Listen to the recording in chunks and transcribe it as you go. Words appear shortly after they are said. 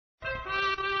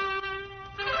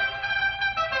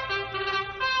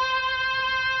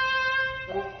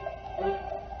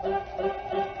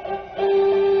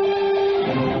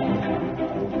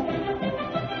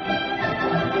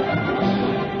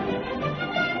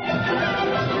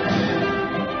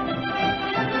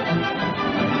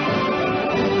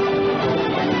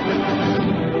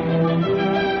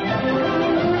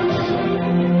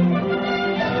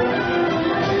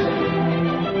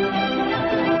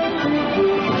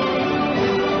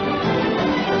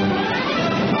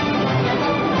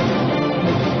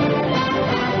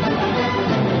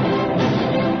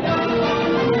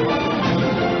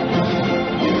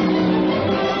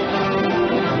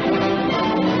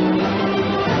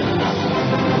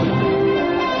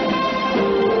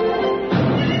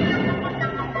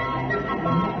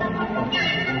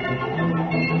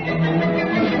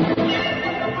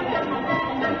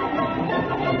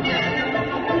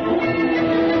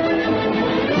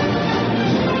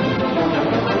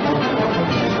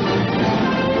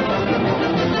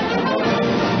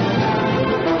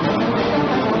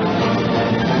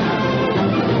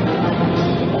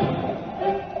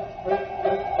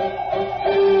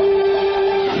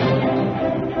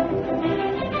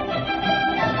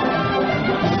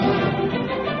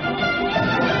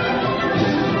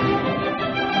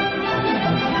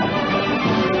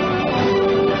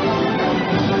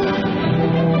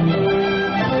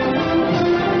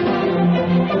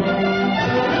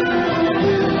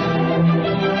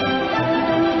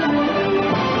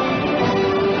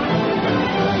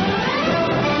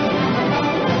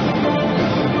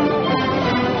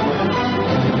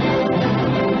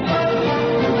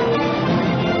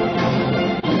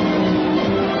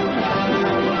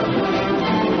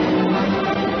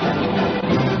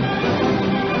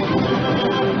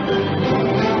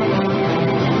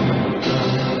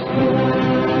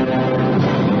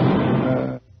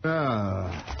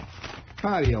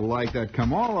How do you like that?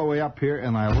 Come all the way up here,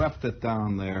 and I left it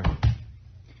down there.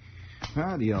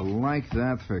 How do you like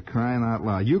that, for crying out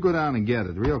loud? You go down and get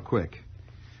it real quick.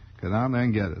 Go down there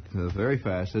and get it very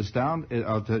fast. It's down.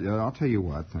 I'll tell you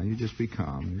what. Now you just be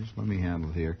calm. Just let me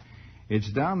handle it here.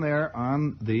 It's down there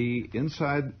on the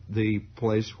inside the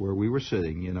place where we were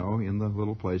sitting. You know, in the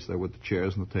little place there with the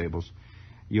chairs and the tables.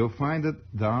 You'll find it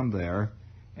down there,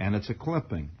 and it's a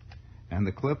clipping, and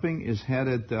the clipping is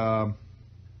headed.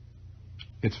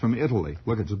 It's from Italy.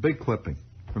 Look, it's a big clipping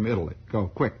from Italy. Go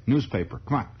quick, newspaper.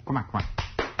 Come on.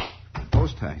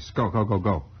 Post haste.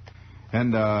 Go.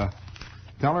 And.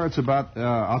 Tell her it's about,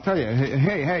 I'll tell you,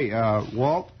 hey,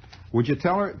 Walt, would you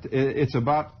tell her it's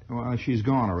about, well, she's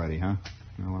gone already, huh?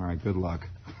 Well, all right, good luck.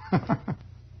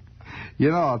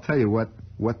 You know, I'll tell you what,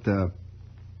 it's a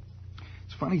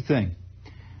funny thing.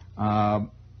 I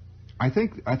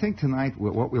think tonight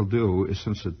what we'll do is,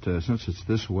 since it's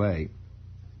this way,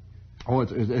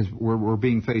 we're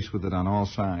being faced with it on all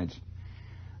sides.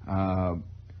 I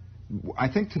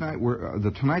think tonight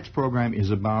tonight's program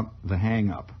is about the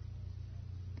hang-up.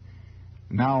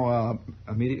 Now,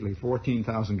 immediately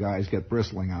 14,000 guys get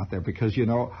bristling out there because, you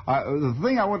know, the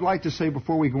thing I would like to say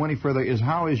before we go any further is,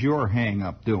 how is your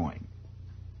hang-up doing?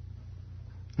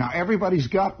 Now, everybody's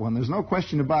got one. There's no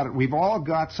question about it. We've all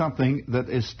got something that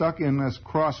is stuck in us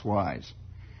crosswise.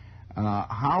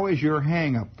 How is your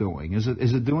hang-up doing? Is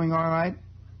it doing all right?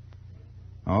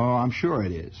 Oh, I'm sure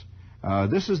it is.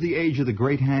 This is the age of the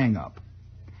great hang-up.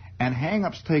 And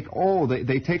hang-ups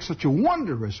they take such a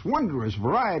wondrous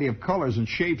variety of colors and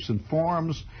shapes and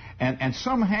forms. And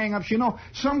some hang-ups, you know,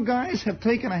 some guys have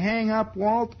taken a hang-up,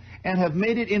 Walt, and have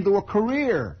made it into a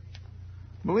career.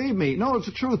 Believe me. No, it's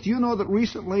the truth. You know that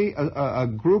recently a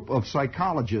group of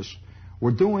psychologists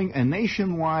were doing a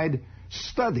nationwide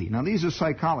study. Now, these are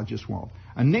psychologists, Walt.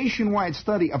 A nationwide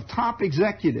study of top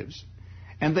executives.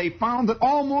 And they found that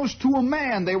almost to a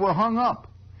man they were hung up.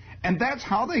 And that's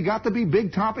how they got to be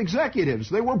big top executives.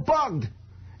 They were bugged.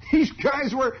 These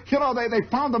guys were, you know, they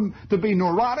found them to be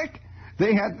neurotic.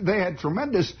 They had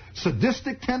tremendous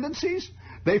sadistic tendencies.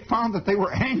 They found that they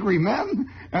were angry men,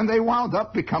 and they wound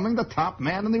up becoming the top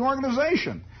man in the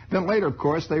organization. Then later, of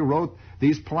course, they wrote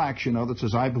these plaques, you know, that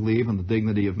says, I believe in the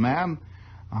dignity of man.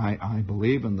 I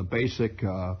believe in the basic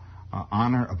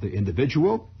honor of the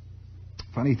individual.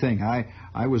 Funny thing, I'm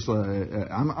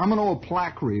an old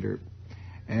plaque reader.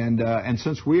 And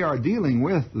since we are dealing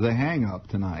with the hang-up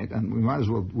tonight, and we might as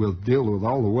well we'll deal with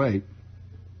all the way,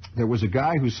 there was a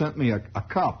guy who sent me a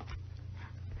cup,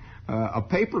 a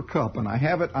paper cup, and I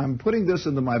have it. I'm putting this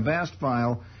into my vast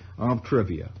file of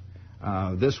trivia.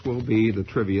 This will be the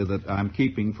trivia that I'm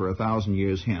keeping for 1,000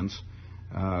 years hence.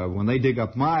 When they dig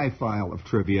up my file of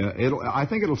trivia, I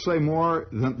think it'll say more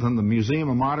than the Museum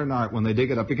of Modern Art when they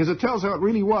dig it up, because it tells how it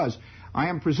really was. I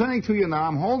am presenting to you now,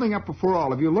 I'm holding up before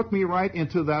all of you, look me right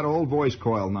into that old voice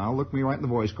coil now, look me right in the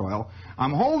voice coil.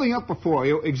 I'm holding up before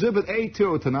you Exhibit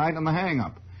A2 tonight on the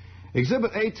hang-up.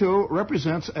 Exhibit A2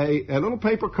 represents a little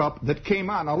paper cup that came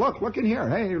out. Now look in here,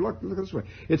 hey, look this way.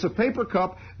 It's a paper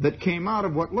cup that came out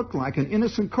of what looked like an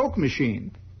innocent Coke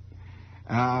machine.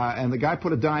 And the guy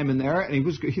put a dime in there, and he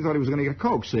thought he was going to get a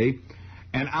Coke, see?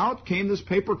 And out came this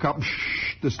paper cup.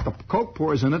 The Coke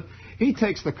pours in it. He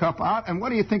takes the cup out, and what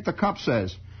do you think the cup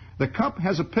says? The cup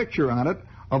has a picture on it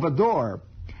of a door.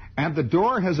 And the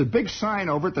door has a big sign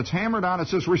over it that's hammered on. It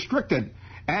says restricted.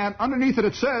 And underneath it,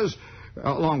 it says,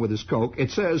 along with his Coke,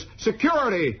 it says,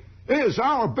 security is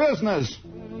our business.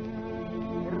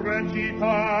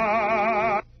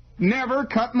 Never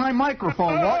cut my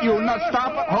microphone, Walt. You not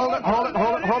stop it. Hold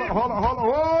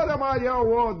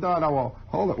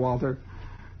it, Walter.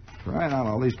 Trying out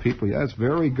all these people. Yeah, that's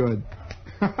very good.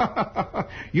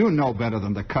 You know better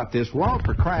than to cut this, Walt,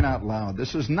 for crying out loud.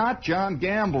 This is not John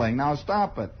Gambling. Now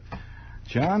stop it.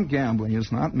 John Gambling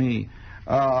is not me.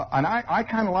 And I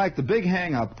kind of like the big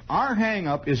hang-up. Our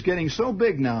hang-up is getting so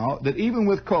big now that even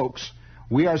with Cokes,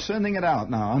 we are sending it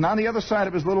out now. And on the other side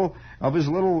of his little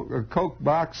Coke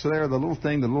box there, the little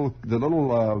thing, the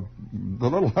little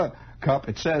cup,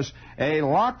 it says, a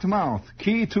locked mouth,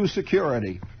 key to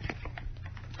security.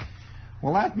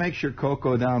 Well, that makes your Coke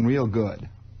go down real good.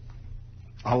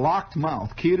 A locked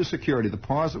mouth, key to security, the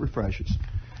pause that refreshes.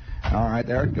 All right,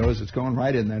 there it goes. It's going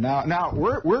right in there. Now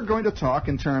we're going to talk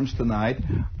in terms tonight.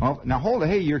 Now hold it.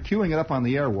 Hey, you're queuing it up on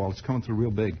the air, Walt. It's coming through real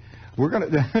big. We're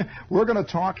gonna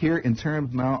talk here in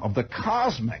terms now of the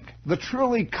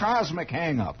truly cosmic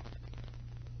hang-up.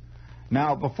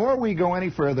 Now, before we go any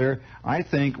further, I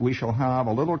think we shall have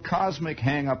a little cosmic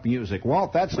hang-up music.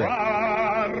 Walt, that's it.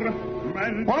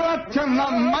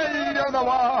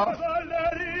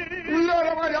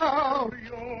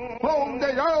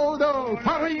 fondeodo,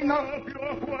 farina,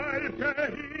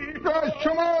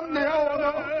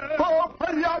 gastromondeodo, oh,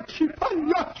 pagliacci,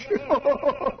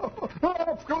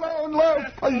 oh, cologne, love,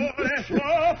 pagliacci,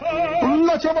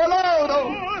 la ciavolado,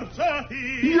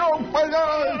 io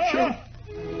pagliacci,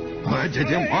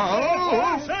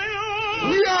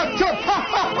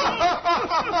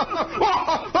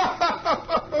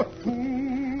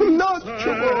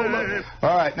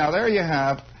 all right, now there you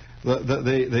have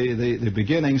the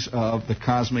beginnings of the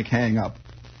cosmic hang-up.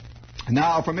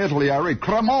 Now from Italy, I read,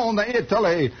 Cremona,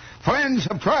 Italy. Friends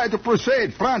have tried to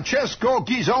persuade Francesco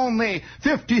Ghisoni,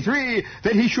 53,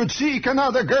 that he should seek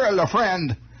another girl, a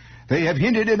friend. They have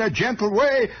hinted in a gentle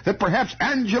way that perhaps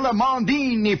Angela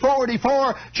Mondini,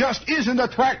 44, just isn't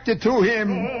attracted to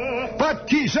him. But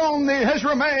Ghisoni has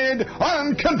remained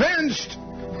unconvinced.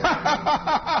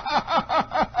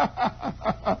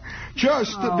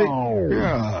 Just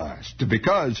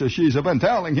because she's been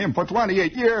telling him for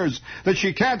 28 years that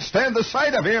she can't stand the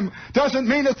sight of him doesn't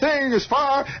mean a thing as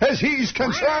far as he's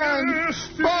concerned.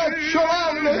 But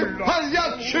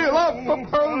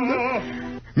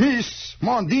Miss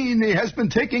Mondini has been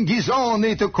taking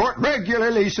Ghisoni to court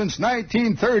regularly since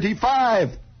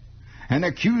 1935 and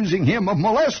accusing him of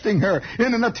molesting her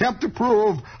in an attempt to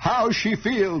prove how she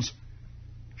feels.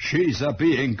 She's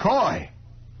being coy.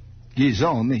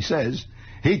 Ghisoni says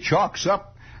he chalks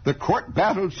up the court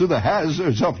battles to the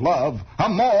hazards of love.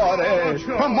 Amore,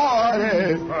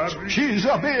 amore, she's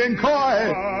being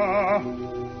coy.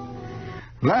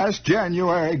 Last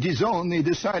January, Ghisoni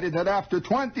decided that after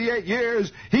 28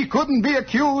 years, he couldn't be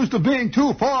accused of being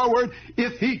too forward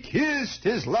if he kissed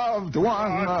his loved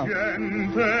one.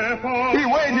 He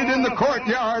waited in the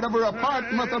courtyard of her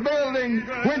apartment building.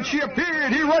 When she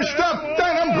appeared, he rushed up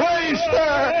and embraced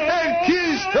her and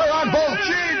kissed her on both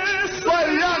cheeks.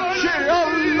 Pagliacci,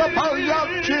 oh,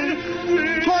 Pagliacci.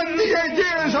 28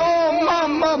 years, oh,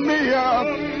 mamma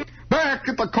mia. Back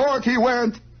at the court he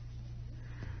went.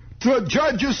 The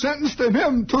judges sentenced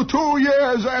him to 2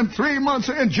 years and 3 months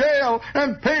in jail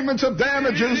and payments of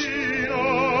damages.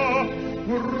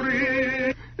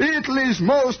 Italy's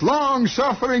most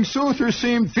long-suffering suitor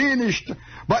seemed finished,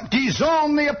 but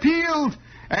Ghisoni appealed,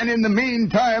 and in the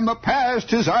meantime passed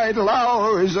his idle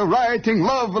hours writing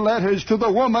love letters to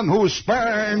the woman who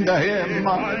spurned him.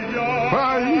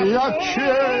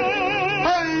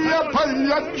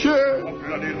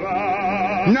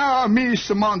 Now Miss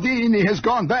Mondini has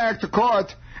gone back to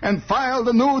court and filed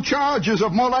the new charges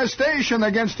of molestation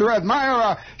against her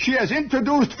admirer. She has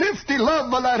introduced 50 love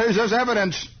letters as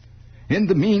evidence. In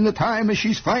the meantime,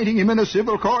 she's fighting him in a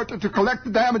civil court to collect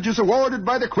the damages awarded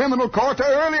by the criminal court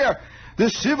earlier. The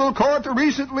civil court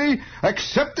recently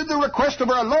accepted the request of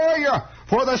her lawyer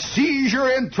for the seizure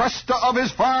and trust of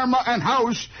his farm and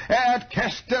house at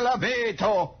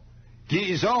Castellaveto.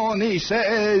 Ghisoni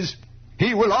says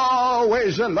he will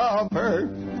always love her.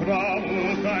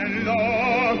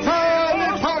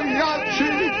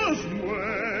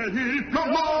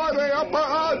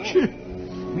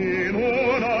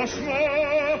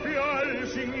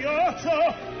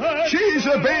 She's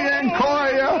being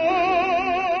coy.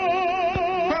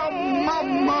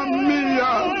 Mamma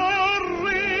mia.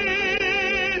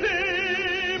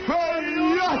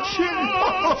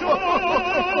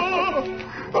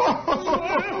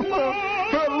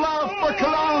 Laugh,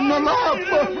 clown, laugh.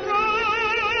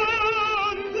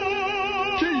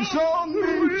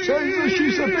 Ghisoni says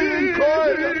she's being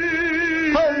coy.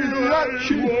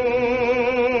 Pagliacci.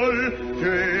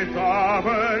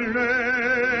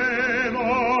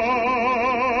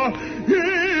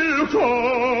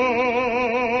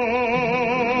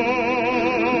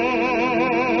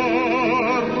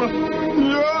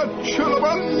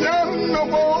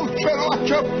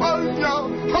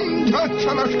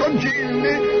 Ce la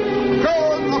scongilli,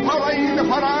 con la paraina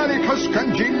parare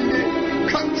cascangilli,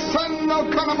 canzano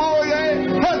con la moglie,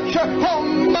 oh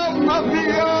mamma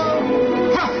mia!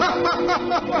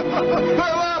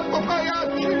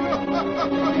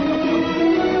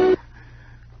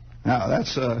 Now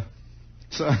that's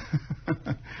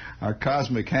our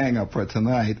cosmic hang-up for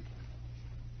tonight.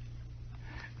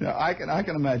 Now, I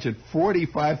can imagine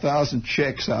 45,000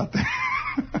 chicks out there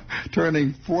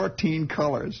turning 14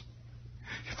 colors.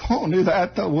 If only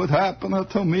that would happen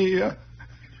to me.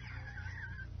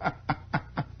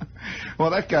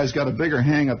 Well, that guy's got a bigger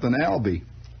hang-up than Albie,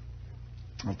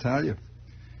 I'll tell you.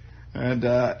 And,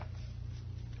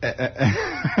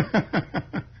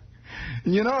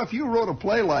 you know, if you wrote a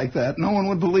play like that, no one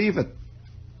would believe it.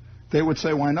 They would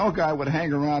say, why, no guy would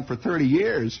hang around for 30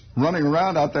 years, running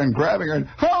around out there and grabbing her, and,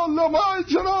 oh, no,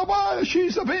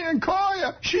 she's a being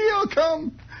coy, she'll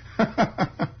come.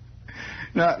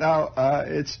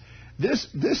 It's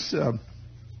this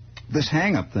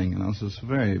hang-up thing. This is a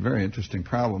very, very interesting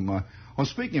problem. Well,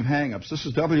 speaking of hang-ups, this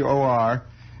is WOR,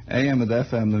 AM and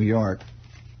FM, New York.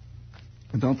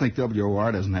 I don't think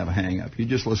WOR doesn't have a hang-up. You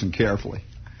just listen carefully.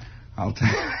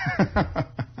 It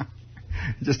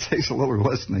just takes a little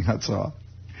listening, that's all.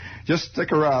 Just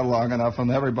stick around long enough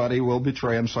and everybody will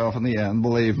betray himself in the end,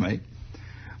 believe me.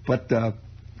 But I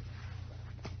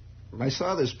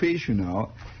saw this piece, and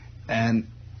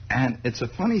it's a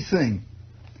funny thing.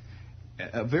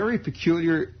 A very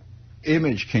peculiar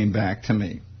image came back to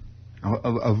me,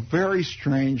 a very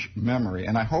strange memory,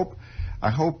 and I hope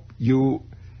you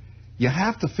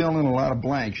have to fill in a lot of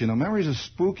blanks. Memory is a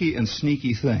spooky and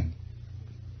sneaky thing.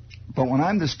 But when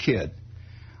I'm this kid,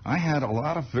 I had a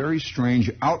lot of very strange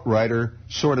outrider,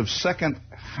 sort of second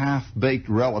half-baked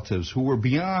relatives who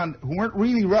weren't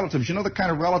really relatives. The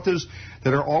kind of relatives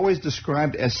that are always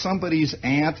described as somebody's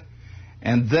aunt,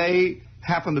 and they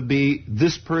happen to be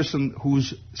this person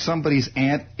who's somebody's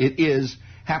aunt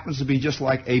happens to be just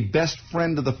like a best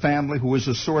friend of the family who is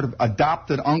a sort of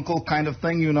adopted uncle kind of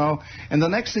thing, And the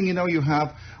next thing you know, you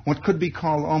have what could be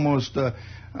called almost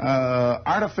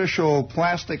artificial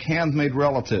plastic handmade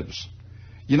relatives.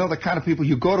 The kind of people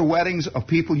you go to weddings of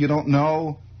people you don't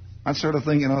know, that sort of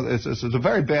thing. It's a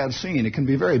very bad scene. It can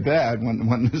be very bad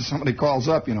when somebody calls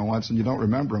up, once and you don't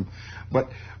remember them.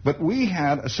 But we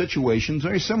had a situation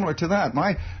very similar to that.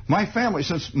 My family,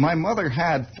 since my mother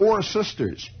had 4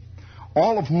 sisters,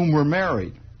 all of whom were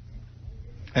married,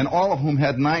 and all of whom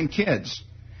had 9 kids,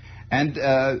 and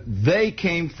they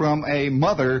came from a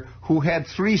mother who had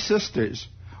 3 sisters.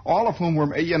 All of whom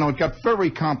were, it got very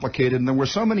complicated, and there were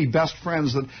so many best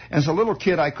friends that as a little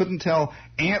kid I couldn't tell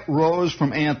Aunt Rose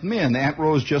from Aunt Min. Aunt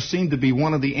Rose just seemed to be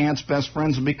one of the aunt's best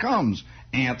friends and becomes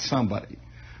Aunt somebody.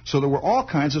 So there were all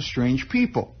kinds of strange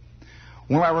people.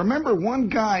 Well, I remember one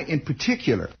guy in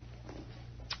particular,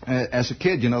 as a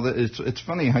kid, it's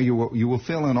funny how you will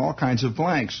fill in all kinds of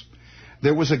blanks.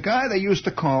 There was a guy they used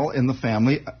to call in the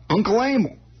family Uncle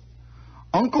Emil.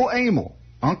 Uncle Emil.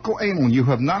 Uncle Emil, you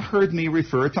have not heard me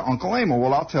refer to Uncle Emil.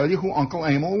 Well, I'll tell you who Uncle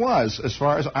Emil was, as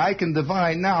far as I can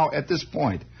divine now at this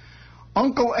point.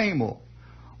 Uncle Emil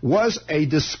was a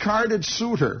discarded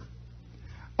suitor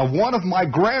of one of my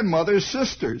grandmother's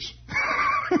sisters.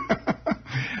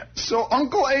 So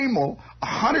Uncle Emil,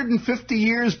 150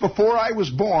 years before I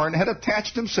was born, had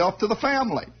attached himself to the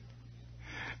family.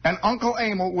 And Uncle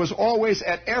Emil was always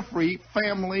at every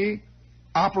family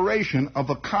operation of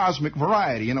a cosmic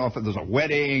variety. If there's a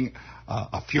wedding,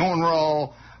 a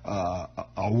funeral,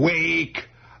 a wake,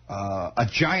 a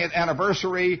giant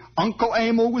anniversary, Uncle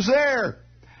Emil was there.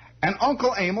 And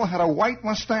Uncle Emil had a white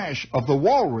mustache of the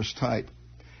walrus type.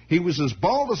 He was as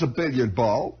bald as a billiard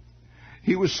ball.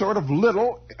 He was sort of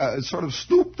little, sort of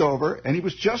stooped over, and he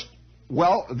was just,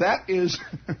 that is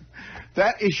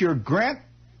your great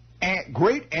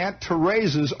Aunt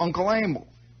Teresa's Uncle Emil.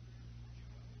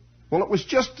 Well, it was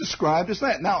just described as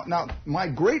that. Now, my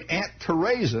great Aunt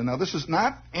Teresa, now this is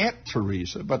not Aunt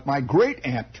Teresa, but my great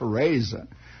Aunt Teresa.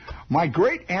 My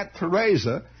great Aunt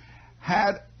Teresa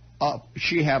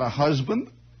she had a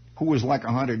husband who was like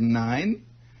 109.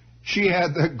 She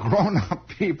had the grown-up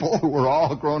people who were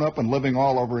all grown up and living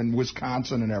all over in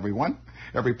Wisconsin and every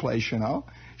place,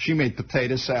 She made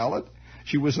potato salad.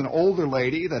 She was an older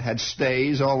lady that had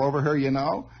stays all over her,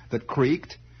 that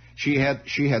creaked. She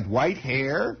had white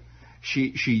hair.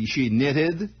 She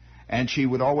knitted, and she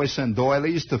would always send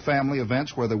doilies to family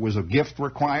events where there was a gift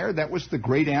required. That was the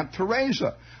great Aunt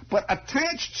Teresa. But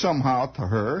attached somehow to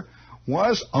her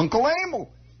was Uncle Emil.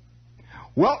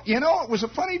 Well, it was a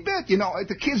funny bit.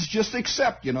 The kids just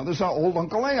accept, there's our old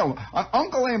Uncle Emil.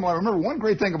 Uncle Emil, I remember one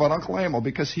great thing about Uncle Emil,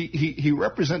 because he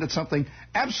represented something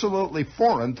absolutely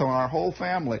foreign to our whole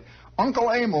family.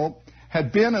 Uncle Emil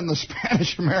had been in the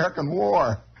Spanish-American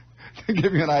War. To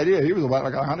give you an idea, he was about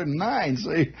like 109,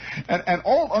 see? And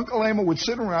old Uncle Emil would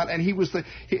sit around, and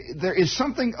there is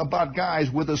something about guys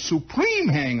with a supreme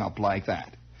hang-up like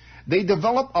that. They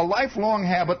develop a lifelong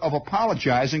habit of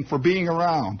apologizing for being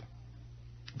around.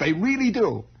 They really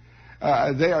do.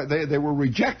 They were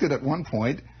rejected at one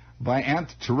point by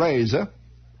Aunt Teresa.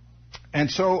 And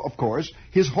so, of course,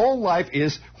 his whole life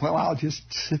is, I'll just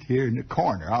sit here in the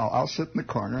corner. I'll sit in the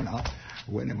corner, and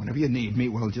whenever you need me,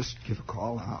 just give a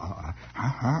call.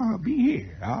 I'll be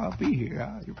here.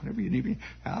 Whenever you need me,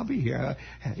 I'll be here.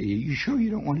 You sure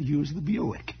you don't want to use the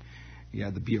Buick?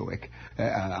 Yeah, the Buick.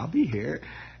 I'll be here.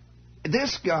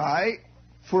 This guy,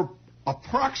 for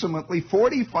approximately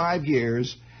 45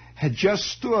 years, had just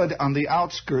stood on the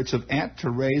outskirts of Aunt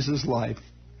Teresa's life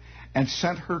and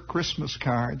sent her Christmas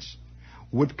cards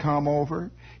would come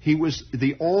over. He was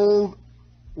the old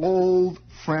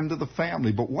friend of the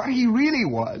family. But what he really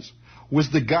was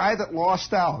the guy that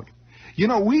lost out. You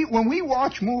know, when we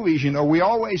watch movies, you know, we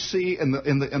always see in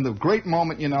the great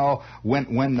moment, you know,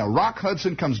 when Rock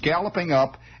Hudson comes galloping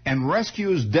up and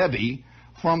rescues Debbie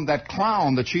from that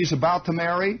clown that she's about to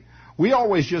marry. We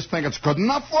always just think it's good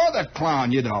enough for that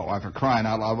clown, you know. After crying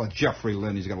out loud, with Jeffrey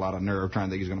Lynn, he's got a lot of nerve trying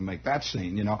to think he's going to make that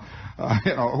scene, you know.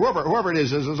 Whoever it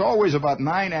is, there's always about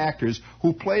 9 actors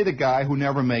who play the guy who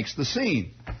never makes the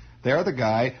scene. They're the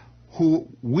guy who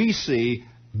we see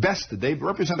bested. They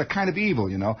represent a kind of evil,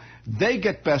 you know. They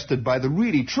get bested by the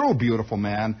really true beautiful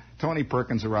man. Tony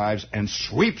Perkins arrives and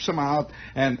sweeps him out,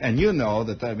 and you know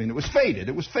that, I mean, it was fated.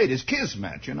 It was fate. It's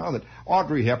kismet, you know, that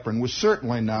Audrey Hepburn was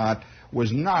certainly not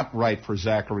right for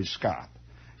Zachary Scott.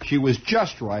 She was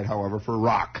just right, however, for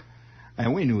Rock.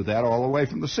 And we knew that all the way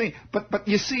from the scene. But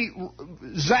you see,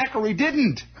 Zachary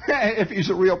didn't. If he's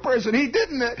a real person, he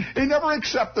didn't. He never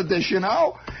accepted this, you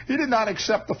know. He did not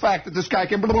accept the fact that this guy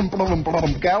came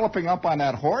galloping up on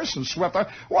that horse and swept up.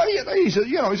 What do you think? He's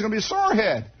going to be a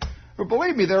sorehead. But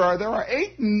believe me, there are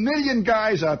 8 million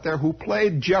guys out there who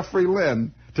played Jeffrey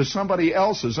Lynn to somebody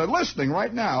else's, are listening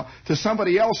right now, to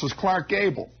somebody else's Clark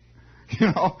Gable. You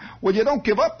know, well, you don't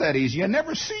give up that easy. You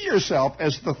never see yourself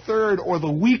as the third or the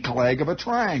weak leg of a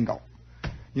triangle.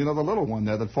 You know, the little one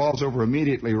there that falls over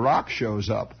immediately, Rock shows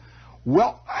up.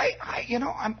 Well,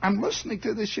 I'm listening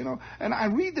to this, you know, and I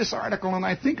read this article and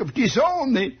I think of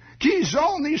Ghisoni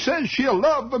says she'll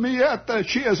love me yet,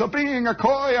 she is a being a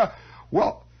coy.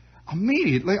 Well,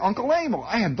 immediately, Uncle Emil.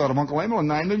 I hadn't thought of Uncle Emil in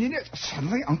 9 million years.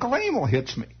 Suddenly, Uncle Emil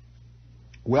hits me.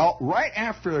 Well, right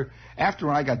after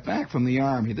I got back from the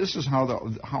Army, this is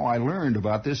how I learned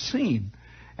about this scene.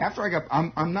 After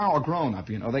I'm now a grown-up,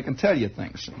 you know. They can tell you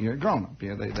things. You're a grown-up.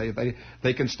 Yeah,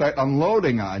 they can start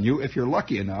unloading on you, if you're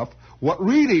lucky enough, what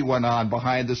really went on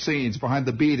behind the scenes, behind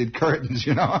the beaded curtains,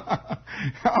 you know.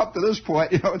 Up to this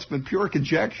point, you know, it's been pure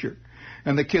conjecture.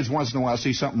 And the kids once in a while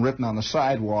see something written on the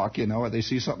sidewalk, you know, or they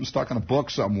see something stuck in a book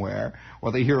somewhere,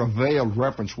 or they hear a veiled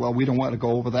reference. Well, we don't want to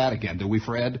go over that again, do we,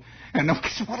 Fred? And the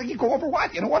kids, what do you go over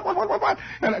what? You know, what?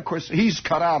 And, of course, he's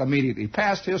cut out immediately.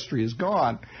 Past history is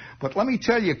gone. But let me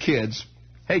tell you, kids,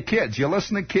 hey, kids, you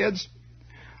listening, kids?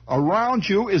 Around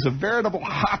you is a veritable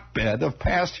hotbed of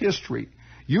past history.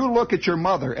 You look at your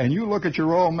mother and you look at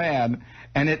your old man,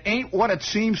 and it ain't what it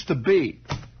seems to be.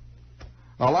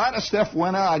 A lot of stuff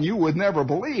went on you would never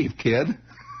believe, kid.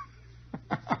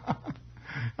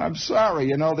 I'm sorry,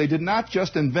 you know, they did not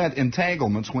just invent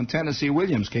entanglements when Tennessee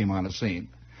Williams came on the scene.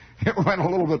 It went a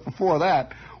little bit before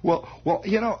that. Well,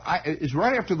 you know, it's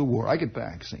right after the war. I get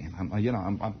back, see,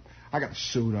 I got a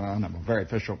suit on. I'm a very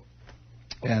official,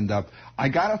 and I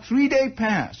got a 3-day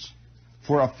pass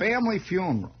for a family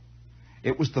funeral.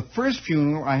 It was the first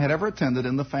funeral I had ever attended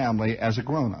in the family as a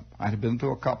grown-up. I had been to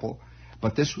a couple.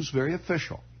 But this was very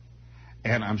official.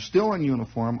 And I'm still in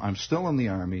uniform. I'm still in the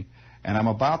Army. And I'm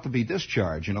about to be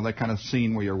discharged. You know, that kind of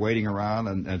scene where you're waiting around.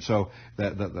 And so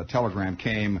the telegram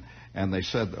came, and they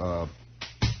said,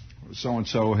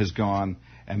 so-and-so has gone,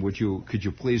 and could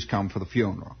you please come for the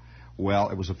funeral? Well,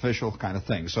 it was official kind of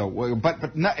thing. So, but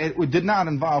it did not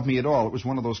involve me at all. It was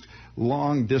one of those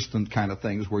long-distant kind of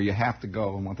things where you have to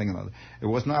go and one thing and another. It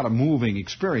was not a moving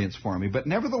experience for me. But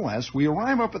nevertheless, we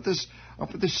arrive up at this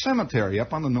cemetery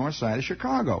up on the north side of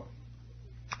Chicago.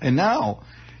 And now,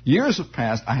 years have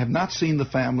passed. I have not seen the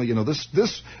family. You know,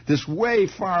 this way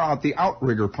far out, the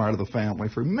outrigger part of the family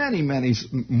for many, many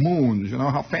moons. You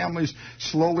know how families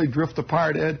slowly drift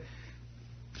apart, Ed?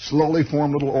 Slowly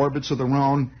form little orbits of their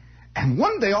own. And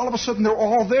one day, all of a sudden, they're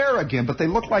all there again, but they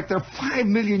look like they're 5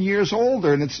 million years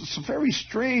older, and it's very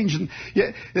strange. And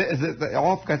they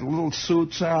all got little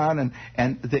suits on,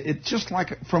 and it's just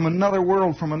like from another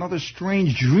world, from another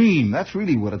strange dream. That's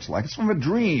really what it's like. It's from a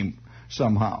dream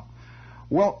somehow.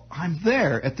 Well, I'm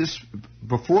there at this,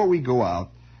 before we go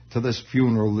out to this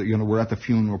funeral, you know, we're at the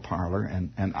funeral parlor,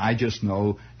 and I just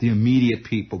know the immediate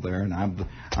people there, and I'm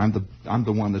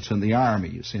the one that's in the Army,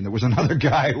 you see. And there was another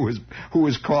guy who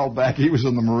was called back. He was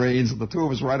in the Marines, and the two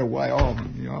of us right away,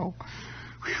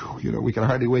 we could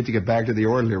hardly wait to get back to the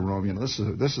orderly room. You know, this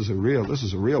is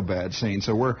a real bad scene.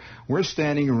 So we're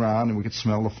standing around, and we could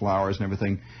smell the flowers and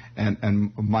everything.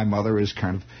 And my mother is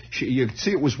kind of, you could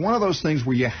see it was one of those things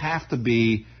where you have to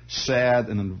be sad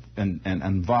and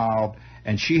involved.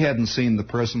 And she hadn't seen the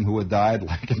person who had died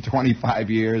like in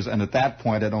 25 years, and at that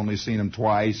point I'd only seen him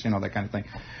twice, you know, that kind of thing.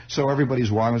 So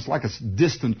everybody's walking. It's like a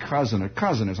distant cousin or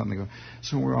something.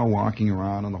 So we're all walking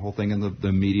around and the whole thing, and the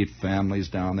immediate family's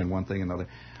down there, one thing and another.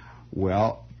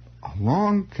 Well,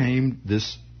 along came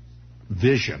this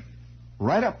vision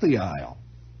right up the aisle.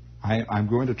 I'm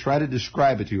going to try to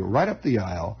describe it to you. Right up the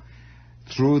aisle,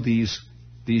 through these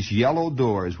yellow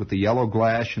doors with the yellow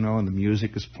glass, you know, and the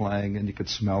music is playing, and you could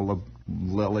smell the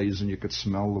lilies, and you could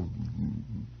smell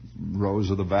the rose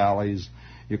of the valleys.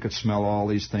 You could smell all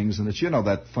these things, and it's, you know,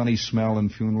 that funny smell in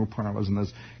funeral parlors, and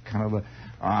there's kind of the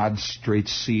odd straight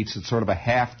seats. It's sort of a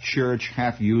half church,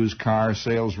 half used car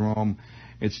sales room.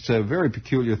 It's a very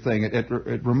peculiar thing. It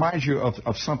reminds you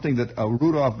of something that a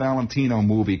Rudolph Valentino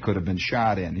movie could have been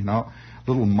shot in, you know,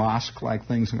 little mosque-like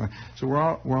things. So we're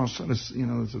all sort of, you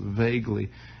know, sort of vaguely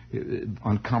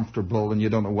uncomfortable, and you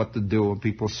don't know what to do. And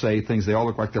people say things. They all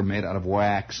look like they're made out of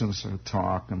wax, and sort of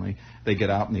talk. And they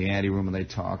get out in the anteroom and they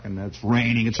talk. And it's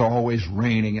raining. It's always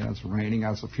raining, and it's raining.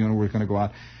 It's the funeral. We're going to go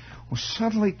out. Well,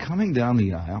 suddenly coming down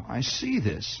the aisle, I see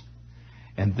this,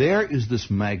 and there is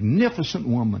this magnificent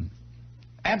woman.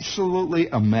 Absolutely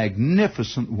a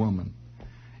magnificent woman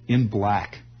in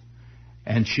black.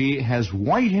 And she has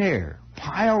white hair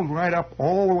piled right up,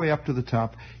 all the way up to the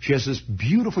top. She has this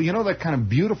beautiful, you know, that kind of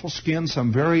beautiful skin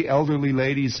some very elderly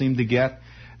ladies seem to get?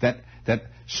 That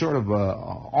sort of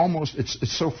almost,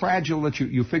 it's so fragile that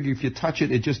you figure if you touch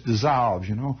it, it just dissolves,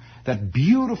 you know? That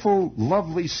beautiful,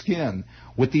 lovely skin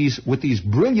with these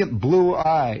brilliant blue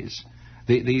eyes.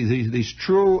 These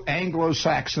true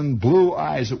Anglo-Saxon blue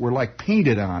eyes that were like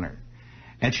painted on her.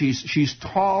 And she's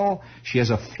tall, she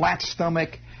has a flat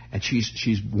stomach, and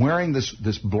she's wearing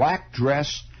this black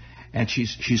dress, and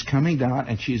she's coming down,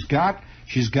 and she's got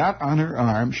on her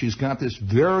arm, she's got this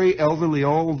very elderly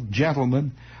old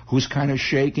gentleman who's kind of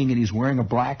shaking, and he's wearing a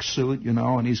black suit, you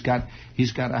know, and he's got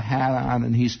a hat on,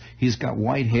 and he's got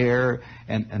white hair,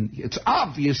 and it's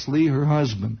obviously her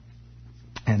husband.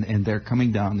 And they're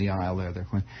coming down the aisle there. They're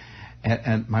going,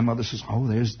 and my mother says, "Oh,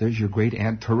 there's your great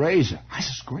Aunt Teresa." I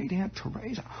says, "Great Aunt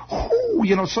Teresa?" Oh,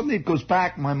 you know, suddenly it goes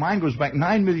back. My mind goes back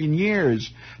 9 million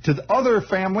years to the other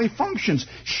family functions.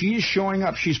 She is showing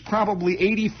up. She's probably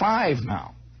 85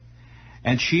 now,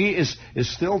 and she is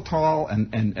still tall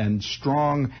and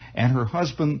strong. And her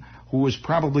husband, who is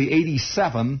probably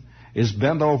 87. Is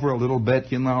bent over a little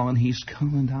bit, you know, and he's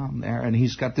coming down there, and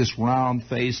he's got this round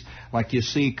face like you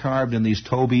see carved in these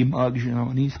Toby mugs, you know,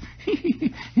 and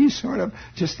he's sort of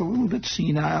just a little bit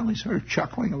senile. He's sort of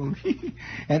chuckling a little,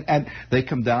 and they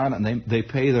come down and they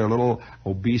pay their little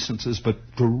obeisances, but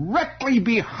directly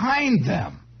behind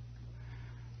them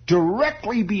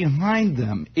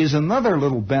is another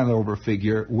little bent over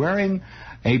figure wearing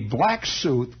a black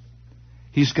suit.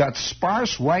 He's got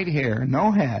sparse white hair,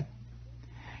 no hat.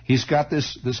 He's got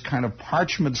this kind of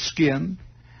parchment skin,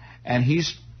 and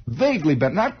he's vaguely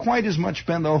bent, not quite as much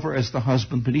bent over as the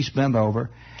husband, but he's bent over,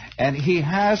 and he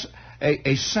has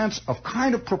a sense of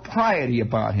kind of propriety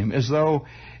about him, as though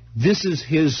this is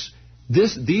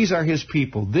these are his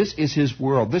people, this is his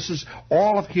world, this is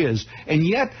all of his, and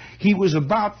yet he was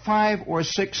about 5 or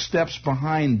 6 steps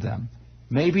behind them.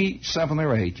 Maybe 7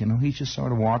 or 8, you know. He's just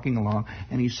sort of walking along,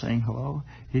 and he's saying hello.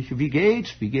 V.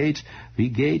 Gates, V. Gates, V.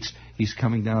 Gates. He's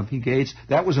coming down, V. Gates.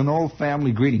 That was an old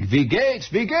family greeting. V. Gates,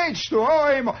 V. Gates,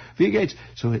 V. Gates.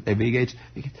 So V. Gates,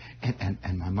 V. Gates.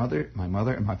 And my mother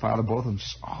and my father, both of them,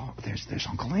 oh, there's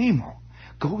Uncle Emil.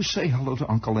 Go say hello to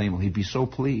Uncle Emil. He'd be so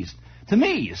pleased. To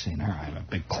me, you see, now I'm a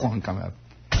big clunk. I'm a,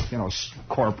 you know,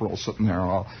 corporal sitting there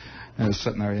all... And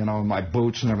sitting there, you know, in my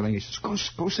boots and everything. He says, go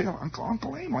see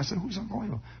Uncle Emil. I said, who's Uncle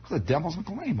Emil? Who the devil's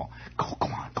Uncle Emil? Go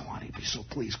on. He'd be so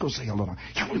pleased. Go say hello to him.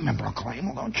 You remember Uncle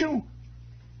Emil, don't you?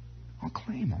 Uncle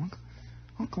Emil.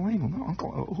 No,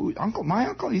 my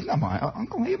uncle. He's not my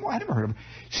Uncle Emil. I never heard of him.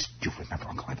 He says, you remember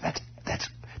Uncle Emil?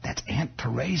 That's Aunt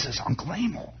Teresa's Uncle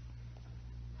Emil.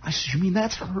 I said, you mean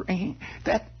that's her aunt?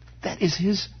 That is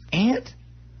his aunt?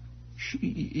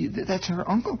 That's her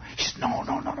uncle? She said, no,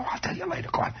 I'll tell you later.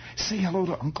 Go on. Say hello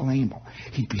to Uncle Emil.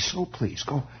 He'd be so pleased.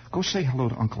 Go say hello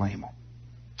to Uncle Emil.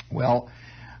 Well,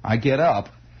 I get up,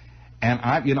 and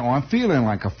I'm feeling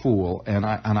like a fool, and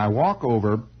I walk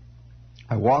over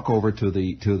to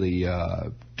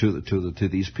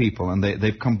these people, and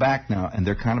they've come back now, and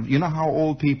they're kind of, you know how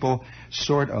old people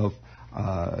sort of,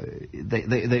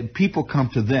 people come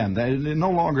to them. No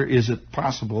longer is it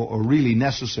possible or really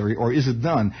necessary, or is it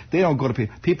done. They don't go to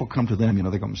people. People come to them. You know,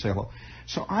 they come and say hello.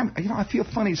 So I feel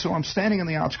funny. So I'm standing in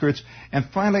the outskirts, and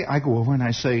finally I go over and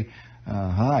I say,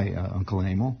 "Hi, Uncle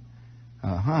Emil.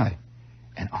 Hi."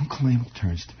 And Uncle Emil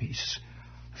turns to me. He says,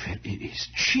 "It is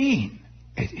Gene.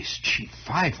 It is Gene.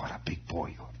 5, what a big boy.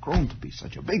 You have grown to be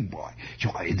such a big boy.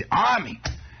 You are in the army.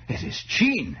 It is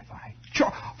Gene.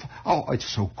 Oh,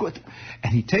 it's so good."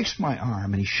 And he takes my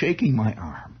arm, and he's shaking my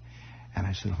arm. And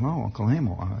I said, hello, Uncle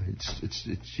Emil.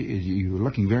 You're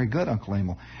looking very good, Uncle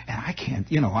Emil. And I can't,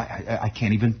 I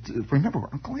can't even remember.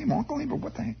 Uncle Emil,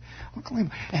 what the heck? Uncle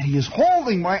Emil. And he is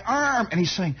holding my arm, and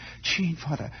he's saying, Gene,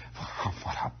 what a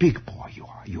big boy you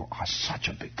are. You are such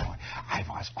a big boy. I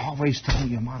was always telling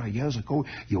your mother years ago,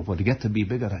 you would get to be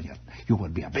bigger than you. You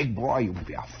would be a big boy. You would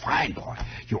be a fine boy.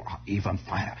 You are even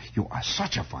finer. You are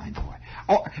such a fine boy.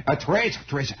 Oh, Teresa,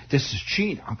 this is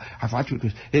Gene. I thought you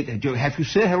could. Have you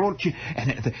said hello to Gene?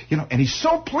 And and he's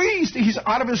so pleased he's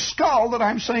out of his skull that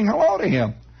I'm saying hello to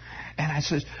him. And I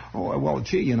says, oh, well,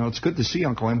 gee, it's good to see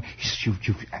Uncle Emil. He says,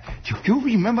 you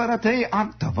remember that day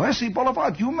on Diversity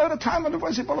Boulevard? You remember the time on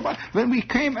Diversity Boulevard when we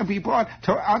came and we brought,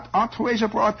 Aunt Teresa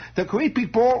brought the great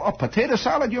big bowl of potato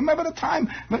salad? You remember the time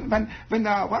what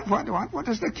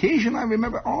was the occasion? I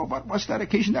remember, what was that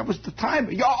occasion? That was the time.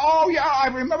 I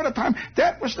remember the time.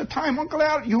 That was the time, Uncle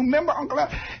Al. You remember, Uncle Al?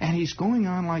 And he's going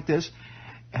on like this.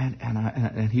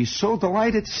 And he's so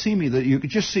delighted to see me that you could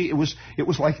just see it was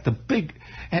like the big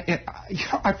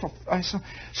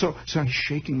so he's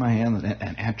shaking my hand,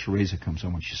 and Aunt Teresa comes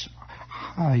over and she says,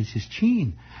 hi, he says,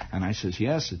 Gene. And I says,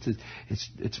 yes,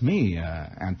 it's me,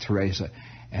 Aunt Teresa.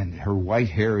 And her white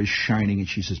hair is shining, and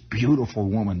she's this beautiful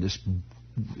woman,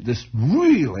 this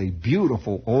really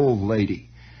beautiful old lady.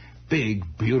 Big,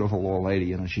 beautiful old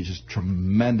lady, she's just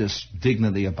tremendous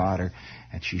dignity about her.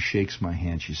 And she shakes my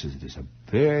hand. She says, it is a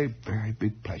very, very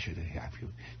big pleasure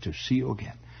to see you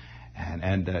again.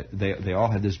 And they all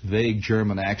had this vague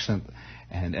German accent.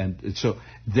 And so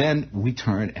then we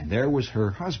turned, and there was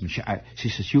her husband. She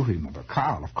says, you remember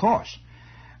Carl, of course.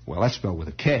 Well, that's spelled with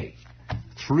a K.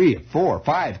 3, 4,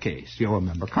 5 Ks. You'll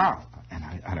remember Carl.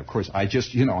 And of course, I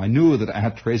just, I knew that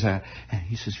Aunt Teresa, and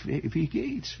he says, V.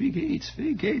 Gates.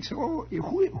 Oh,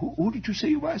 who did you say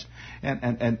he was?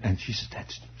 And she says,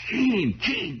 that's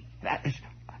Gene.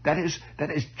 That is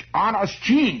Anna's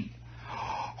Gene.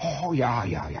 Oh, yeah,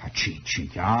 Gene,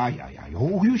 yeah.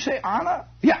 Oh, you say Anna?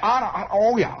 Yeah, Anna.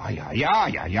 Oh, yeah.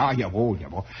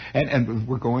 Oh. And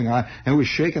we're going on, and we're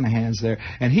shaking hands there,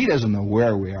 and he doesn't know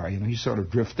where we are. He's sort of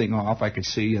drifting off. I could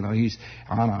see, he's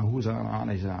Anna. Who's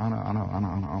Anna? He's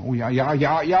Anna. Oh,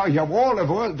 yeah.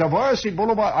 Oh, Diversity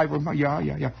Boulevard. I remember.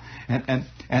 Yeah.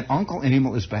 And Uncle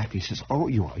Emil is back. He says, oh,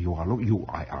 you are.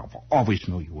 I always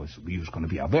knew you was going to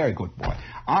be a very good boy.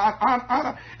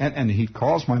 Anna. And he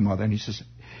calls my mother, and he says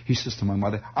to my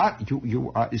mother,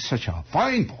 you are such a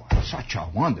fine boy, such a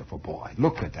wonderful boy.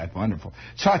 Look at that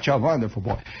such a wonderful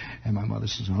boy. And my mother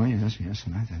says, oh, yes.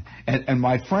 And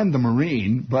my friend, the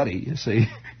Marine, Buddy, you see,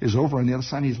 is over on the other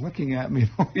side. He's looking at me.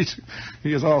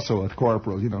 He is also a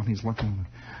corporal, he's looking,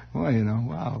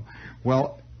 wow.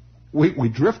 Well, we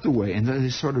drift away, and they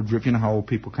sort of drift, how old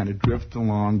people kind of drift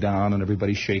along down, and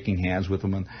everybody's shaking hands with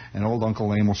them, and old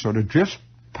Uncle Emil sort of drifts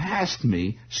past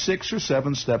me 6 or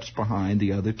 7 steps behind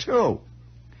the other two.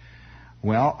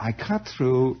 Well, I cut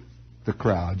through the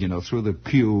crowd, through the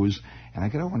pews, and I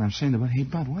get over and I'm saying to him, hey,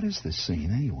 Bud, what is this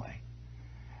scene anyway?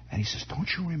 And he says, don't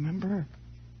you remember?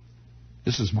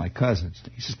 This is my cousin.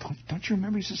 He says, don't you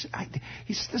remember? He says,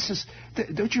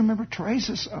 don't you remember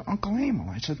Teresa's Uncle Emil?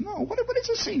 I said, no, what is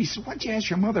this scene? He says, why don't you ask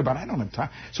your mother about it? I don't have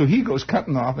time. So he goes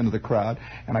cutting off into the crowd,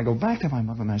 and I go back to my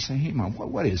mother and I say, hey, Mom,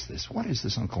 what is this? What is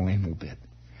this Uncle Emil bit?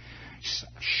 She said,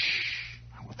 shh,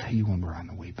 I will tell you when we're on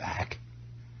the way back.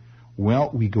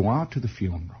 Well, we go out to the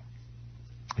funeral.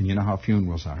 And you know how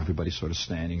funerals are. Everybody's sort of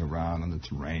standing around, and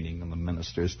it's raining, and the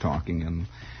minister's talking, and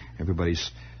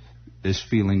everybody's is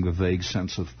feeling the vague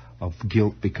sense of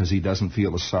guilt because he doesn't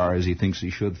feel as sorry as he thinks he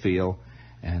should feel.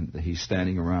 And he's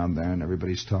standing around there, and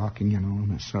everybody's talking, and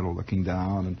they're sort of looking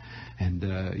down, and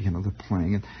they're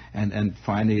playing. And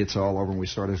finally it's all over, and we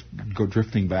sort of go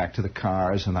drifting back to the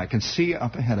cars, and I can see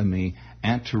up ahead of me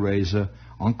Aunt Teresa,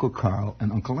 Uncle Carl,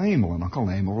 and Uncle Emil. And Uncle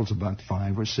Emil is about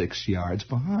 5 or 6 yards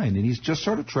behind, and he's just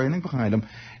sort of trailing behind him.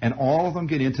 And all of them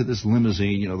get into this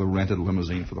limousine, the rented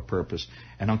limousine for the purpose.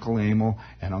 And Uncle Emil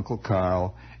and Uncle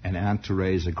Carl and Aunt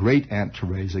Teresa, great Aunt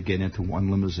Teresa, get into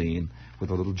one limousine with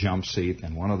a little jump seat,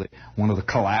 and one of the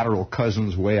collateral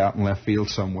cousins way out in left field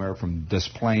somewhere from Des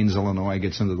Plaines, Illinois,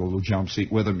 gets into the little jump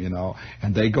seat with him,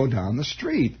 and they go down the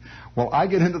street. Well, I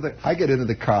get into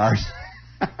the cars.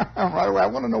 I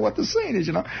want to know what the scene is,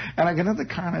 And I get into the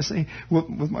car and I say, with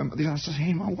my mother, I say,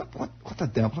 hey, Mom, what the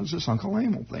devil is this Uncle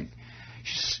Emil thing?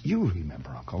 She says, you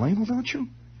remember Uncle Emil, don't you?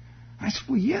 I said,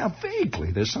 well, yeah,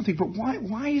 vaguely. There's something, but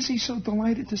why is he so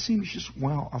delighted to see me? She says,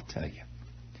 well, I'll tell you.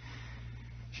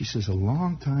 She says, a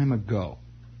long time ago,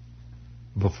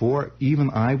 before even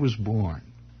I was born,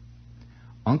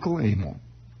 Uncle Emil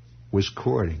was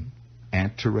courting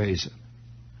Aunt Teresa.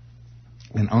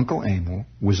 And Uncle Emil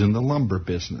was in the lumber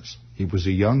business. He was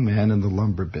a young man in the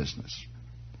lumber business.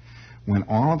 When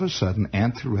all of a sudden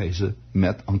Aunt Teresa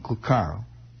met Uncle Carl.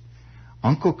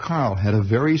 Uncle Carl had a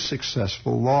very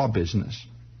successful law business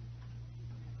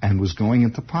and was going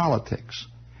into politics.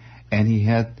 And he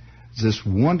had this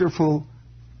wonderful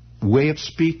way of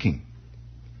speaking.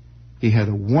 He had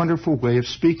a wonderful way of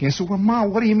speaking. I said, well, Ma,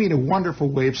 what do you mean a wonderful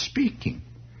way of speaking?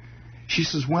 She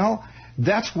says, well,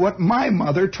 that's what my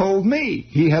mother told me.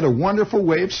 He had a wonderful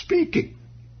way of speaking.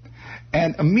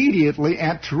 And immediately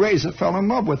Aunt Teresa fell in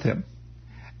love with him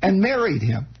and married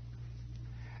him.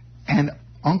 And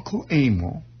Uncle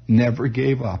Emil never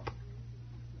gave up.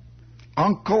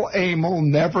 Uncle Emil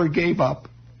never gave up.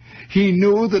 He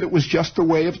knew that it was just a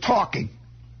way of talking.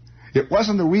 It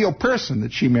wasn't a real person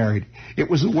that she married. It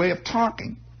was a way of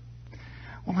talking.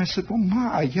 Well, I said, well,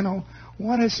 Ma,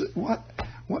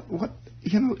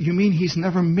 you mean he's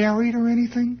never married or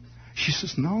anything? She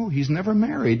says, no, he's never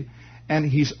married. And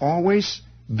he's always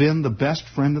been the best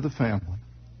friend of the family.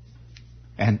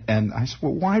 And I said,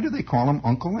 well, why do they call him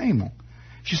Uncle Emil?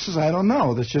 She says, I don't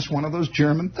know. That's just one of those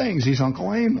German things. He's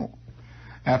Uncle Emil.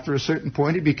 After a certain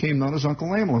point, he became known as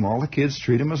Uncle Emil, and all the kids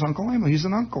treat him as Uncle Emil. He's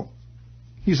an uncle.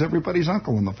 He's everybody's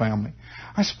uncle in the family.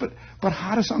 I said, but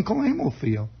how does Uncle Emil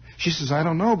feel? She says, I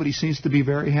don't know, but he seems to be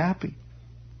very happy.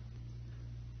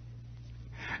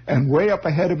 And way up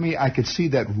ahead of me, I could see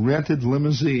that rented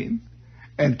limousine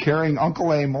and carrying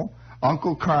Uncle Emil,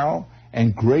 Uncle Carl,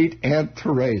 and great Aunt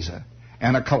Teresa,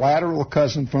 and a collateral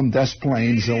cousin from Des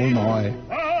Plaines, Illinois.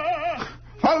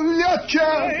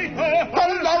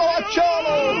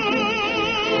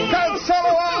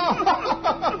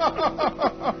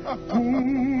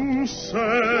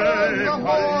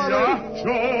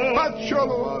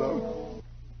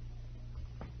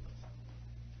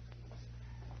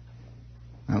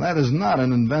 Now that is not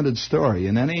an invented story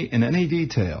in any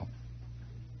detail.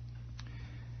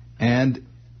 And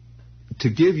to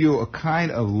give you a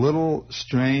kind of little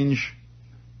strange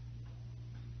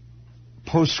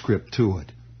postscript to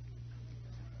it.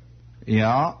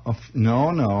 Yeah,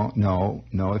 no.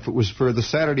 If it was for the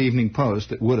Saturday Evening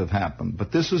Post, it would have happened.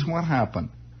 But this is what happened.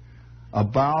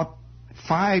 About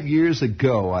 5 years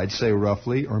ago, I'd say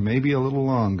roughly, or maybe a little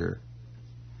longer,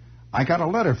 I got a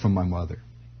letter from my mother.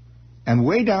 And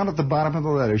way down at the bottom of the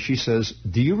letter, she says,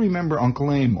 do you remember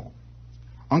Uncle Emil?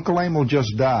 Uncle Emil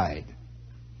just died.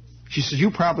 She says,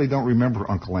 you probably don't remember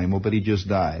Uncle Emil, but he just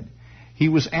died. He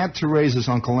was Aunt Teresa's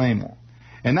Uncle Emil.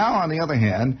 And now, on the other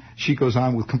hand, she goes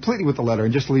on completely with the letter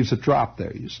and just leaves it drop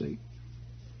there, you see.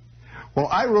 Well,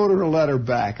 I wrote her a letter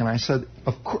back, and I said,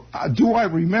 do I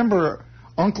remember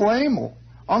Uncle Emil?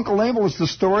 Uncle Emil is the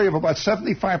story of about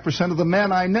 75% of the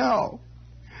men I know.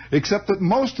 Except that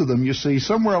most of them, you see,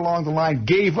 somewhere along the line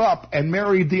gave up and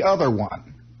married the other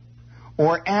one.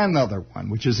 Or another one,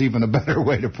 which is even a better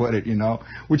way to put it,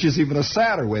 which is even a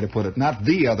sadder way to put it. Not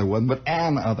the other one, but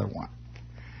an other one.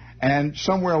 And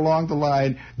somewhere along the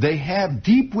line, they have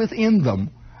deep within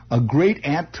them a great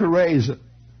Aunt Teresa.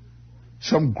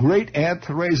 Some great Aunt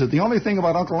Teresa. The only thing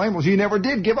about Uncle Emil is he never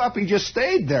did give up. He just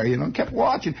stayed there, kept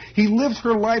watching. He lived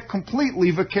her life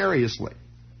completely vicariously.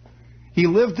 He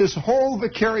lived this whole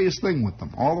vicarious thing with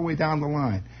them all the way down the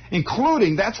line.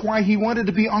 Including, that's why he wanted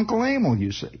to be Uncle Emil,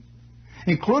 you see.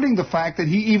 Including the fact that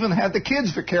he even had the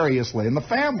kids vicariously in the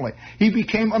family. He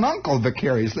became an uncle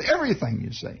vicariously. Everything,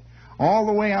 you see. All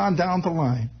the way on down the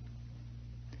line.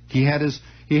 He had his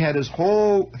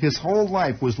whole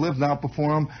life was lived out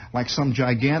before him like some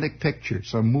gigantic picture,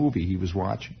 some movie he was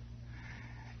watching.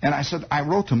 And I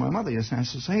wrote to my mother, I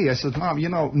said, Mom,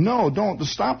 no, don't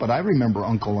stop it. I remember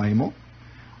Uncle Emil.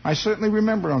 I certainly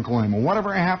remember Uncle Emil.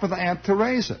 Whatever happened to Aunt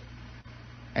Teresa?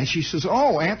 And she says,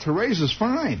 oh, Aunt Teresa's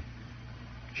fine.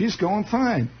 She's going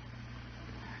fine.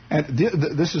 And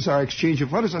this is our exchange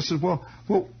of letters. I said, well,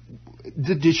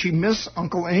 did she miss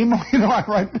Uncle Emil? I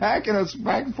write back, and it's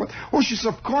back and forth. Oh, she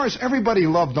said, of course, everybody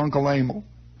loved Uncle Emil.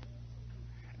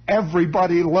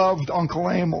 Everybody loved Uncle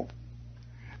Emil.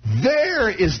 There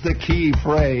is the key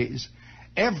phrase.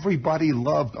 Everybody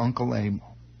loved Uncle Emil.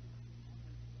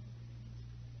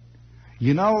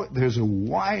 There's a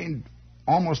wide,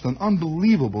 almost an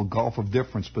unbelievable gulf of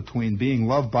difference between being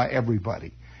loved by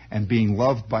everybody and being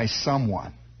loved by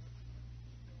someone.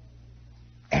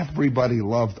 Everybody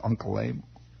loved Uncle Emil.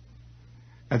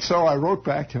 And so I wrote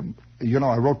back to him, and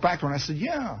I said,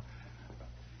 yeah,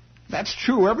 that's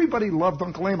true. Everybody loved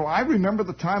Uncle Emil. I remember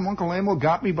the time Uncle Emil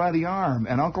got me by the arm,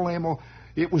 and Uncle Emil,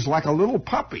 it was like a little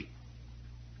puppy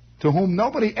to whom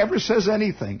nobody ever says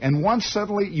anything. And once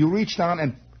suddenly you reach down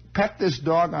and pet this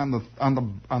dog on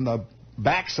the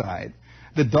backside,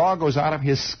 the dog goes out of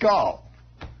his skull.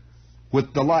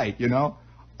 with delight, you know.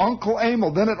 Uncle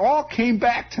Emil. Then it all came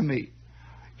back to me.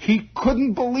 He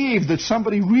couldn't believe that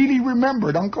somebody really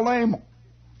remembered Uncle Emil.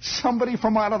 Somebody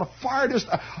from out of the farthest,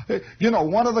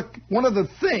 one of the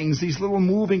things, these little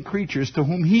moving creatures to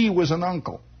whom he was an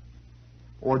uncle,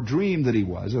 or dreamed that he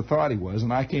was, or thought he was,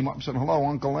 and I came up and said, hello,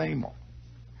 Uncle Emil.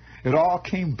 It all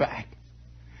came back.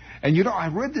 And I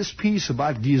read this piece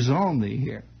about Ghisoni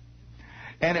here,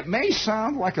 and it may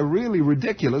sound like a really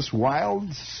ridiculous,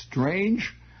 wild,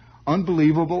 strange,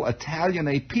 unbelievable,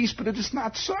 Italianate piece, but it is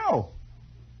not so.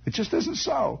 It just isn't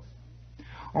so.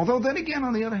 Although then again,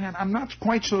 on the other hand, I'm not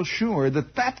quite so sure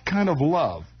that that kind of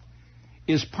love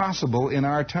is possible in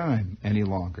our time any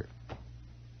longer.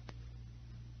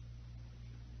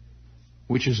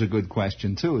 Which is a good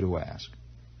question, too, to ask.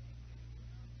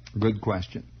 Good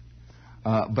question.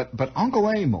 But Uncle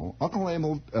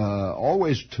Emil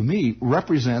always, to me,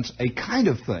 represents a kind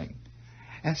of thing.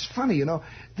 And it's funny,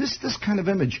 this kind of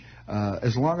image,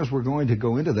 as long as we're going to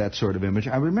go into that sort of image,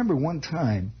 I remember one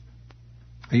time.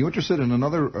 Are you interested in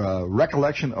another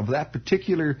recollection of that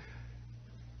particular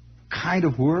kind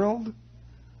of world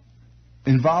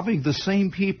involving the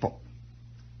same people?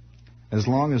 As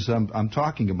long as I'm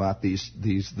talking about these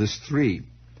three.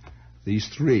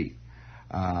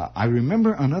 I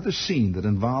remember another scene that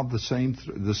involved the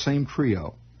same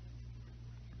trio.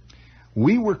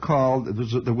 We were called.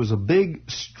 There was a big,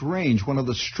 strange, one of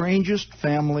the strangest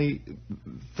family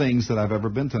things that I've ever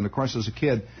been to. And of course, as a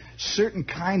kid, certain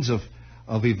kinds of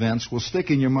events will stick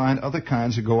in your mind. Other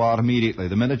kinds will go out immediately.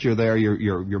 The minute you're there,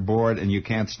 you're bored and you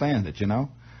can't stand it.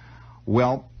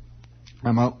 Well,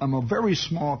 I'm a very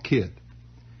small kid,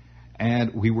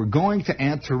 and we were going to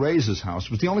Aunt Teresa's house.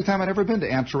 It was the only time I'd ever been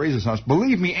to Aunt Teresa's house.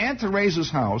 Believe me, Aunt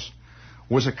Teresa's house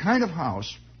was a kind of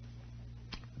house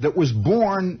that was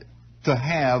born to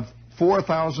have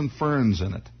 4,000 ferns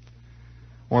in it.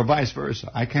 Or vice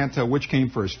versa. I can't tell which came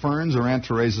first, ferns or Aunt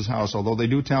Teresa's house, although they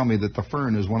do tell me that the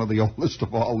fern is one of the oldest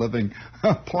of all living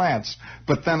plants.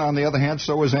 But then on the other hand,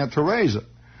 so is Aunt Teresa.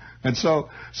 And so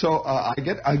I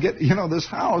get this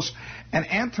house, and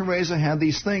Aunt Teresa had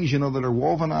these things, that are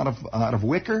woven out of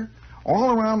wicker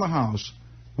all around the house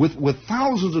with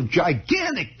thousands of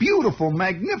gigantic, beautiful,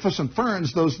 magnificent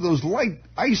ferns, those light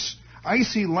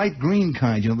icy light green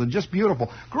kind, they're just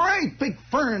beautiful. Great big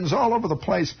ferns all over the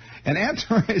place. And Aunt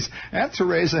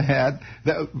Teresa had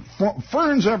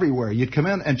ferns everywhere. You'd come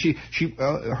in, and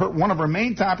one of her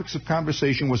main topics of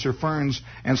conversation was her ferns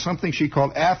and something she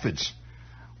called aphids,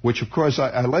 which of course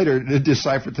I later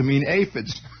deciphered to mean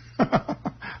aphids.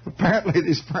 Apparently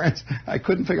these ferns, I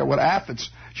couldn't figure out what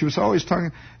aphids. She was always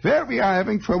talking, there we are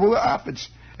having trouble with aphids.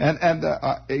 And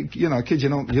kids, you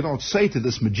don't say to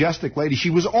this majestic lady. She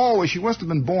must have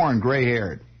been born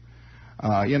gray-haired.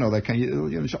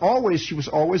 She was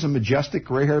always a majestic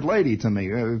gray-haired lady to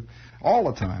me,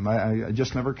 all the time. I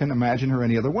just never can imagine her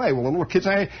any other way. Well, the little kids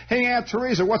say, hey, Aunt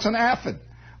Teresa, what's an aphid?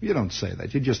 You don't say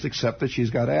that. You just accept that she's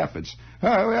got aphids.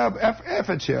 Oh, we have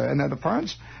aphids here. And then the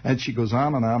ferns. And she goes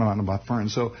on and on and on about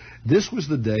ferns. So this was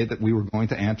the day that we were going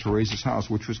to Aunt Teresa's house,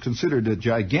 which was considered a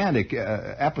gigantic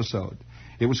episode.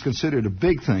 It was considered a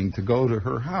big thing to go to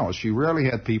her house. She rarely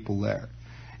had people there.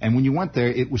 And when you went there,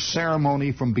 it was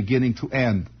ceremony from beginning to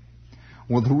end.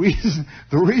 Well, the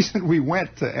reason we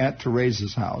went to Aunt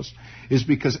Teresa's house is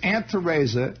because Aunt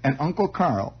Teresa and Uncle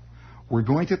Carl were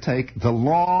going to take the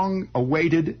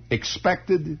long-awaited,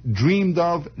 expected, dreamed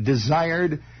of,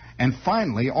 desired, and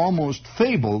finally almost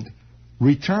fabled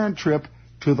return trip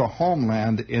to the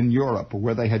homeland in Europe,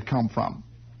 where they had come from,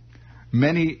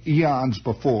 many eons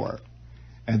before.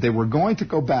 And they were going to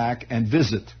go back and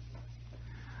visit.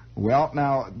 Well,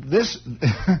 now,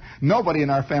 nobody in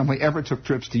our family ever took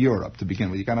trips to Europe to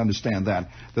begin with. You got to understand that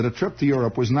a trip to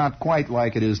Europe was not quite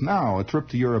like it is now. A trip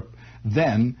to Europe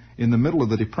then, in the middle of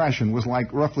the Depression, was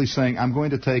like roughly saying, I'm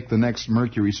going to take the next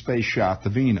Mercury space shot to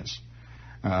Venus.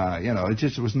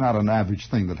 It was not an average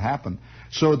thing that happened.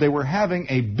 So they were having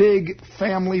a big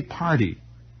family party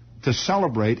to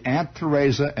celebrate Aunt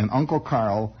Teresa and Uncle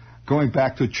Carl going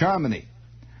back to Germany.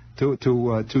 To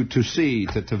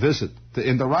visit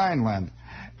in the Rhineland.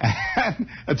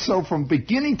 And so from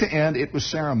beginning to end, it was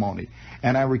ceremony.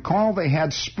 And I recall they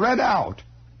had spread out.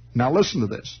 Now listen to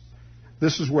this.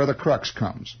 This is where the crux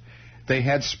comes. They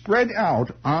had spread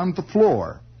out on the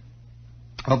floor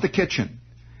of the kitchen.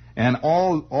 And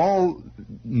all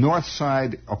north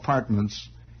side apartments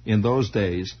in those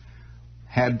days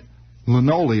had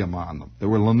linoleum on them. There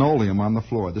were linoleum on the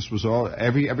floor. This was all,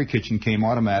 every kitchen came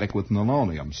automatic with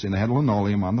linoleums, and they had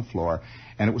linoleum on the floor,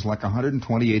 and it was like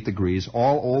 128 degrees.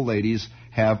 All old ladies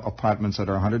have apartments that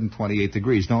are 128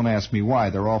 degrees. Don't ask me why.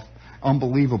 They're all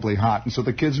unbelievably hot. And so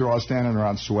the kids are all standing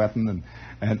around sweating.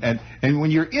 And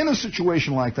when you're in a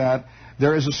situation like that,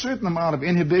 there is a certain amount of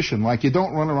inhibition, like you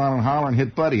don't run around and holler and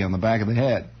hit Buddy on the back of the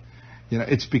head. You know,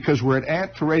 it's because we're at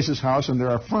Aunt Teresa's house and there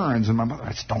are ferns, and my mother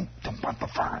says, don't pump the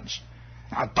ferns.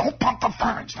 Now, don't pump the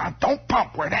ferns. Now, don't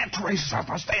pump. We're at Aunt Teresa's house.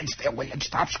 Now, stand still, will you, and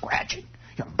stop scratching.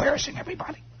 You're embarrassing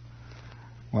everybody.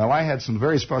 Well, I had some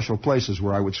very special places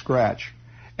where I would scratch,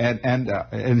 and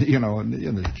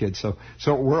the kids.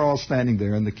 So we're all standing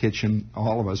there in the kitchen,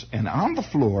 all of us, and on the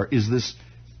floor is this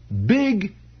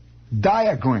big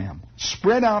diagram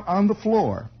spread out on the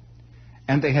floor,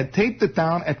 and they had taped it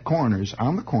down at corners,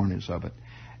 on the corners of it,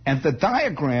 and the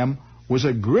diagram was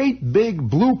a great big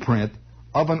blueprint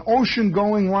of an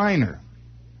ocean-going liner.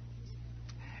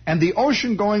 And the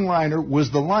ocean-going liner was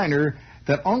the liner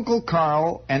that Uncle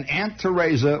Carl and Aunt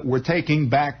Teresa were taking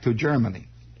back to Germany.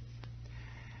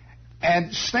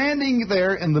 And standing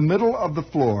there in the middle of the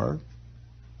floor,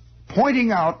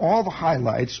 pointing out all the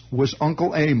highlights, was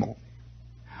Uncle Emil.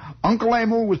 Uncle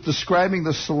Emil was describing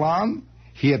the salon.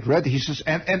 He had read, he says,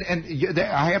 and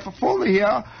I have a folder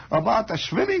here about the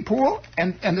swimming pool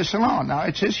and the salon. Now,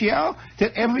 it says here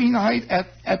that every night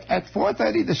at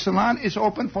 4:30, the salon is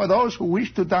open for those who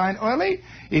wish to dine early.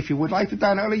 If you would like to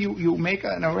dine early, you make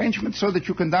an arrangement so that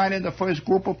you can dine in the first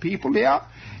group of people there.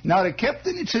 Now, the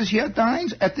captain, it says here,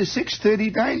 dines at the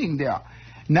 6:30 dining there.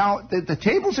 Now, the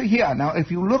tables are here. Now, if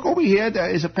you look over here, there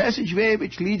is a passageway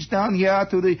which leads down here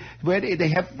to where they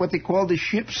have what they call the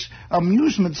ship's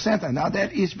amusement center. Now,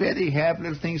 that is where they have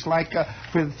little things like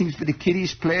where the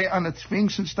kiddies play on the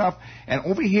swings and stuff. And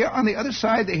over here on the other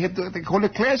side, they have they call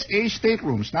it Class A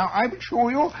staterooms. Now, I will show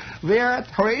you where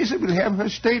Teresa will have her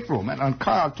stateroom, and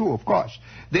Carl too, of course.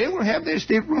 They will have their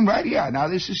stateroom right here. Now,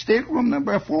 this is stateroom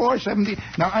number 470.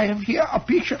 Now, I have here a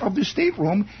picture of the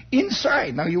stateroom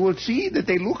inside. Now, you will see that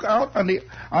they look out on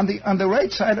the right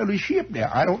side of the ship there.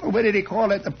 I don't know whether they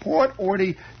call it the port or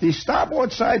the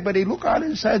starboard side, but they look out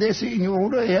inside there. See,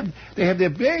 they have their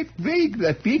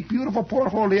that big beautiful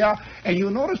porthole there, and you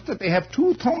notice that they have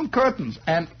two-tone curtains.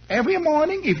 And every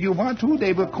morning, if you want to,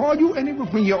 they will call you and they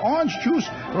will bring your orange juice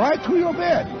right to your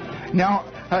bed. Now,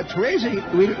 Teresa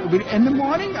will in the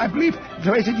morning, I believe.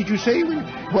 Teresa, did you say?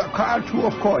 Well, Carl too,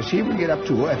 of course. He will get up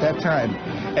too at that time.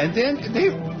 And then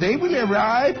they will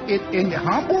arrive in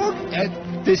Hamburg at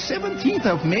the 17th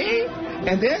of May.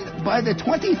 And then by the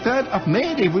 23rd of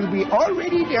May, they will be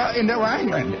already there in the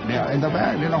Rhineland, there in the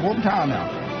hometown now.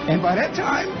 And by that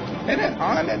time, and then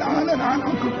on and on and on,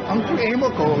 Uncle Emil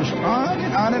goes on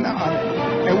and on and on.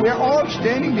 And we're all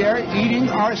standing there eating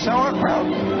our sauerkraut,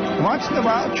 once in a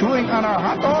while chewing on our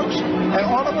hot dogs, and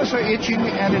all of us are itching,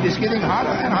 and it is getting hotter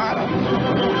and hotter.